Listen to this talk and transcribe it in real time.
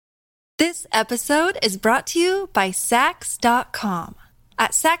This episode is brought to you by Sax.com.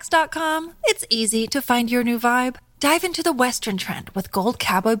 At Sax.com, it's easy to find your new vibe. Dive into the Western trend with gold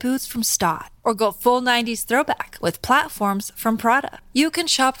cowboy boots from Stott, or go full 90s throwback with platforms from Prada. You can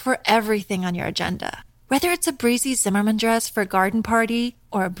shop for everything on your agenda, whether it's a breezy Zimmermann dress for a garden party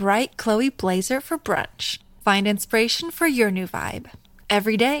or a bright Chloe blazer for brunch. Find inspiration for your new vibe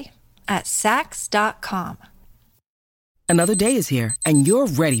every day at Sax.com. Another day is here, and you're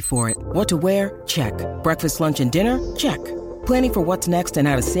ready for it. What to wear? Check. Breakfast, lunch, and dinner? Check. Planning for what's next and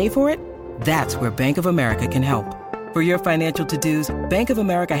how to save for it? That's where Bank of America can help. For your financial to-dos, Bank of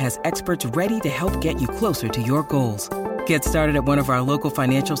America has experts ready to help get you closer to your goals. Get started at one of our local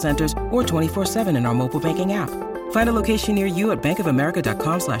financial centers or 24/7 in our mobile banking app. Find a location near you at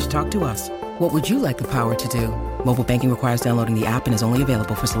bankofamerica.com/talktous. What would you like the power to do? Mobile banking requires downloading the app and is only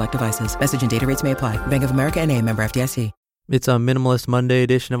available for select devices. Message and data rates may apply. Bank of America N.A., member FDIC. It's a Minimalist Monday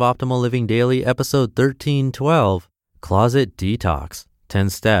edition of Optimal Living Daily, episode 1312, Closet Detox, 10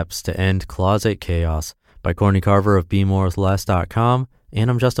 Steps to End Closet Chaos, by Courtney Carver of BeMoreWithLess.com. And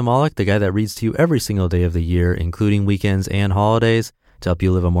I'm Justin Malik, the guy that reads to you every single day of the year, including weekends and holidays, to help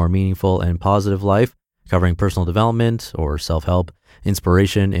you live a more meaningful and positive life, covering personal development or self-help,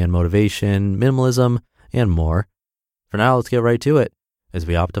 inspiration and motivation, minimalism, and more. For now, let's get right to it as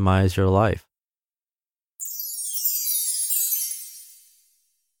we optimize your life.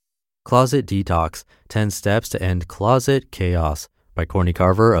 Closet Detox, 10 Steps to End Closet Chaos, by Courtney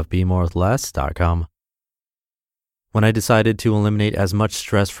Carver of BeMoreWithLess.com. When I decided to eliminate as much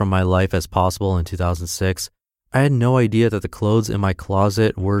stress from my life as possible in 2006, I had no idea that the clothes in my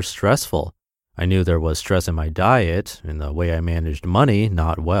closet were stressful. I knew there was stress in my diet, in the way I managed money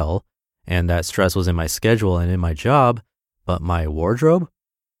not well, and that stress was in my schedule and in my job, but my wardrobe?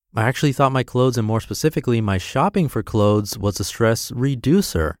 I actually thought my clothes, and more specifically my shopping for clothes, was a stress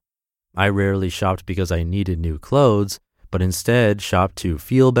reducer. I rarely shopped because I needed new clothes, but instead shopped to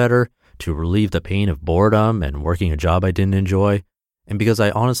feel better, to relieve the pain of boredom and working a job I didn't enjoy, and because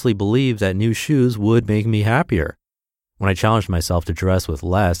I honestly believed that new shoes would make me happier. When I challenged myself to dress with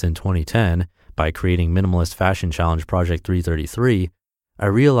less in 2010 by creating Minimalist Fashion Challenge Project 333, I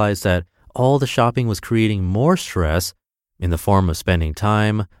realized that all the shopping was creating more stress in the form of spending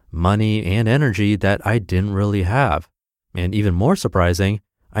time, money, and energy that I didn't really have. And even more surprising,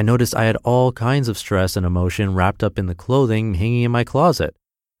 I noticed I had all kinds of stress and emotion wrapped up in the clothing hanging in my closet.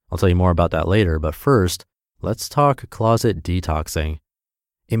 I'll tell you more about that later, but first, let's talk closet detoxing.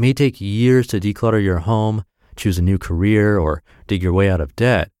 It may take years to declutter your home, choose a new career, or dig your way out of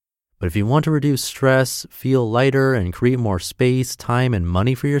debt. But if you want to reduce stress, feel lighter, and create more space, time, and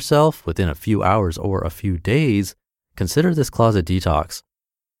money for yourself within a few hours or a few days, consider this closet detox.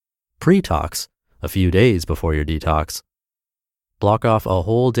 Pre-tox, a few days before your detox. Block off a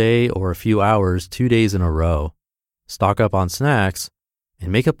whole day or a few hours 2 days in a row. Stock up on snacks,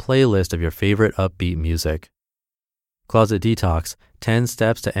 and make a playlist of your favorite upbeat music. Closet Detox, 10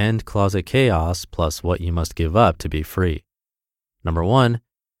 Steps to End Closet Chaos, plus what you must give up to be free. Number 1,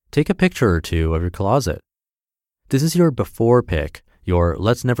 take a picture or two of your closet. This is your before pic, your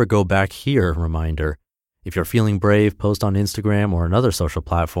let's never go back here reminder. If you're feeling brave, post on Instagram or another social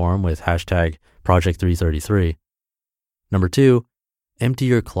platform with hashtag Project 333. Number 2, empty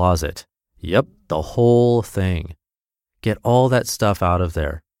your closet. Yep, the whole thing. Get all that stuff out of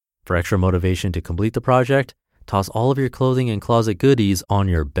there. For extra motivation to complete the project, toss all of your clothing and closet goodies on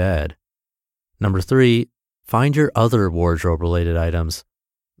your bed. Number 3, find your other wardrobe-related items.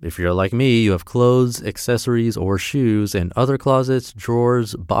 If you're like me, you have clothes, accessories, or shoes in other closets,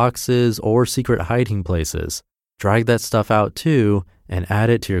 drawers, boxes, or secret hiding places. Drag that stuff out too and add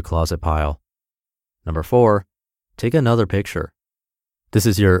it to your closet pile. Number 4, take another picture. This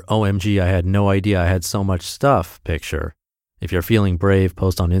is your OMG, I had no idea I had so much stuff picture. If you're feeling brave,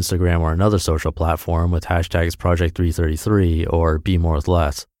 post on Instagram or another social platform with hashtags Project 333 or Be More with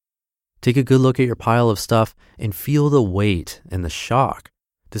Less. Take a good look at your pile of stuff and feel the weight and the shock.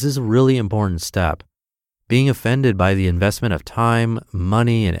 This is a really important step. Being offended by the investment of time,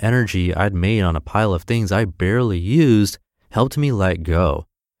 money, and energy I'd made on a pile of things I barely used helped me let go.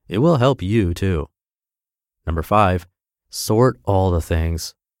 It will help you too. Number 5, sort all the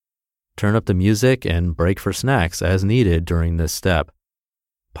things. Turn up the music and break for snacks as needed during this step.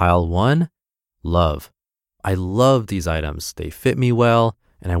 Pile 1, love. I love these items. They fit me well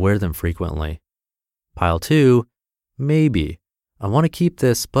and I wear them frequently. Pile 2, maybe. I want to keep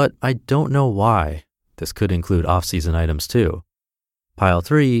this, but I don't know why. This could include off-season items too. Pile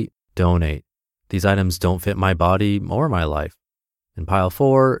 3, donate. These items don't fit my body or my life. And pile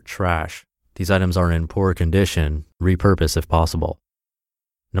 4, trash. These items are in poor condition, repurpose if possible.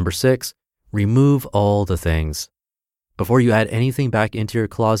 Number 6, remove all the things. Before you add anything back into your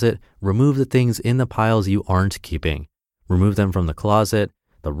closet, remove the things in the piles you aren't keeping. Remove them from the closet,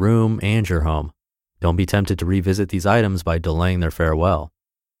 the room, and your home. Don't be tempted to revisit these items by delaying their farewell.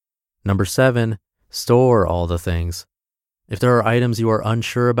 Number 7, store all the things. If there are items you are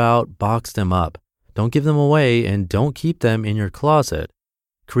unsure about, box them up. Don't give them away and don't keep them in your closet.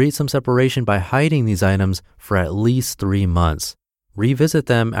 Create some separation by hiding these items for at least 3 months. Revisit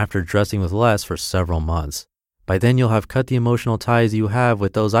them after dressing with less for several months. By then, you'll have cut the emotional ties you have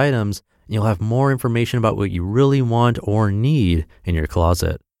with those items, and you'll have more information about what you really want or need in your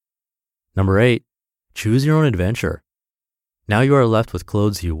closet. Number 8, choose your own adventure. Now you are left with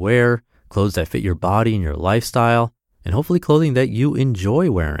clothes you wear, clothes that fit your body and your lifestyle, and hopefully clothing that you enjoy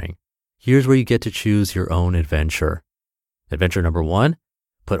wearing. Here's where you get to choose your own adventure. Adventure number 1,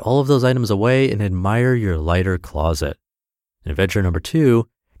 put all of those items away and admire your lighter closet. Adventure number 2,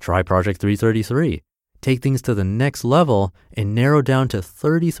 try Project 333. Take things to the next level and narrow down to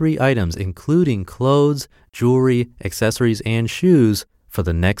 33 items, including clothes, jewelry, accessories, and shoes for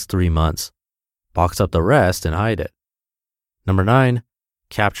the next 3 months. Box up the rest and hide it. Number 9,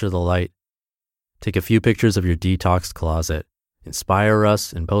 capture the light. Take a few pictures of your detoxed closet. Inspire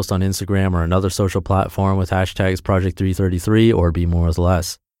us and post on Instagram or another social platform with hashtags Project 333 or Be More with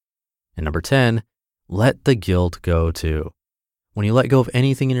Less. And number 10, let the guilt go too. When you let go of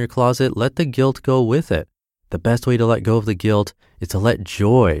anything in your closet, let the guilt go with it. The best way to let go of the guilt is to let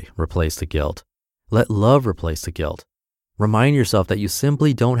joy replace the guilt. Let love replace the guilt. Remind yourself that you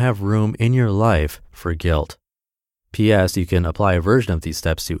simply don't have room in your life for guilt. P.S. You can apply a version of these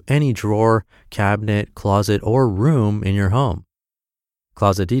steps to any drawer, cabinet, closet, or room in your home.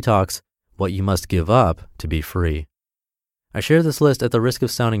 Closet detox, what you must give up to be free. I share this list at the risk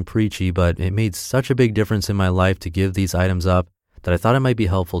of sounding preachy, but it made such a big difference in my life to give these items up that I thought it might be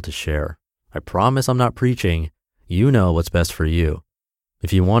helpful to share. I promise I'm not preaching. You know what's best for you.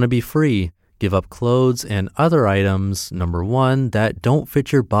 If you want to be free, give up clothes and other items, number 1, that don't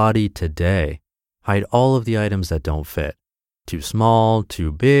fit your body today. Hide all of the items that don't fit. Too small,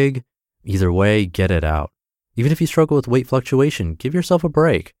 too big. Either way, get it out. Even if you struggle with weight fluctuation, give yourself a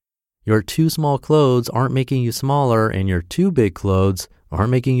break. Your too small clothes aren't making you smaller, and your too big clothes aren't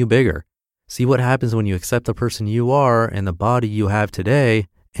making you bigger. See what happens when you accept the person you are and the body you have today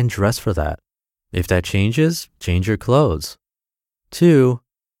and dress for that. If that changes, change your clothes. 2,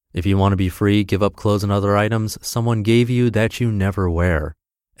 if you want to be free, give up clothes and other items someone gave you that you never wear.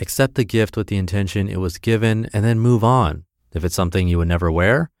 Accept the gift with the intention it was given and then move on. If it's something you would never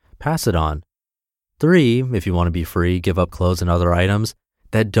wear, pass it on. 3, if you want to be free, give up clothes and other items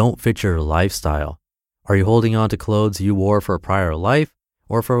that don't fit your lifestyle. Are you holding on to clothes you wore for a prior life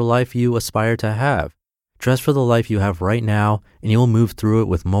or for a life you aspire to have? Dress for the life you have right now and you will move through it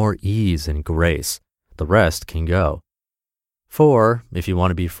with more ease and grace. The rest can go. 4, if you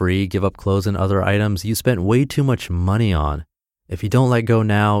want to be free, give up clothes and other items you spent way too much money on. If you don't let go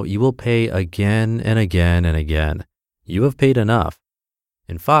now, you will pay again and again and again. You have paid enough.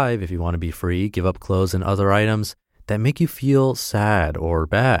 And 5, if you want to be free, give up clothes and other items that make you feel sad or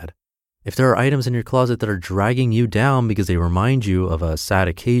bad. If there are items in your closet that are dragging you down because they remind you of a sad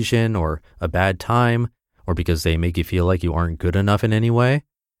occasion or a bad time, or because they make you feel like you aren't good enough in any way,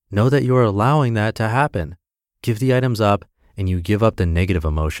 know that you are allowing that to happen. Give the items up and you give up the negative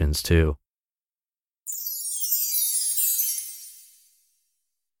emotions too.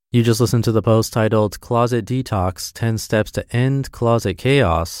 You just listened to the post titled Closet Detox, 10 Steps to End Closet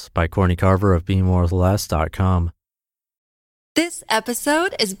Chaos by Courtney Carver of BeMoreWithLess.com. This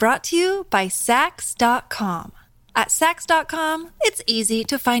episode is brought to you by Sax.com. At Sax.com, it's easy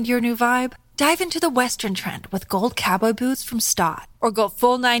to find your new vibe. Dive into the Western trend with gold cowboy boots from Stott, or go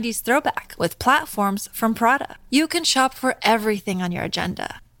full 90s throwback with platforms from Prada. You can shop for everything on your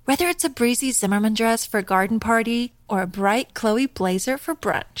agenda, whether it's a breezy Zimmermann dress for a garden party or a bright Chloe blazer for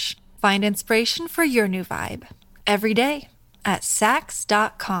brunch. Find inspiration for your new vibe every day at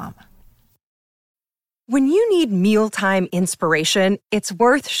Sax.com. When you need mealtime inspiration, it's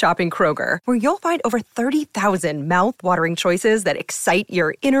worth shopping Kroger, where you'll find over 30,000 mouth-watering choices that excite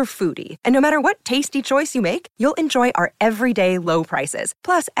your inner foodie. And no matter what tasty choice you make, you'll enjoy our everyday low prices,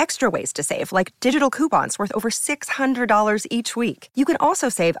 plus extra ways to save, like digital coupons worth over $600 each week. You can also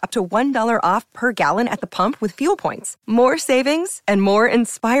save up to $1 off per gallon at the pump with fuel points. More savings and more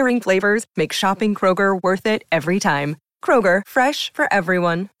inspiring flavors make shopping Kroger worth it every time. Kroger, fresh for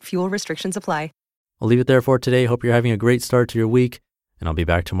everyone. Fuel restrictions apply. I'll leave it there for today. Hope you're having a great start to your week, and I'll be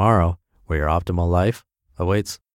back tomorrow where your optimal life awaits.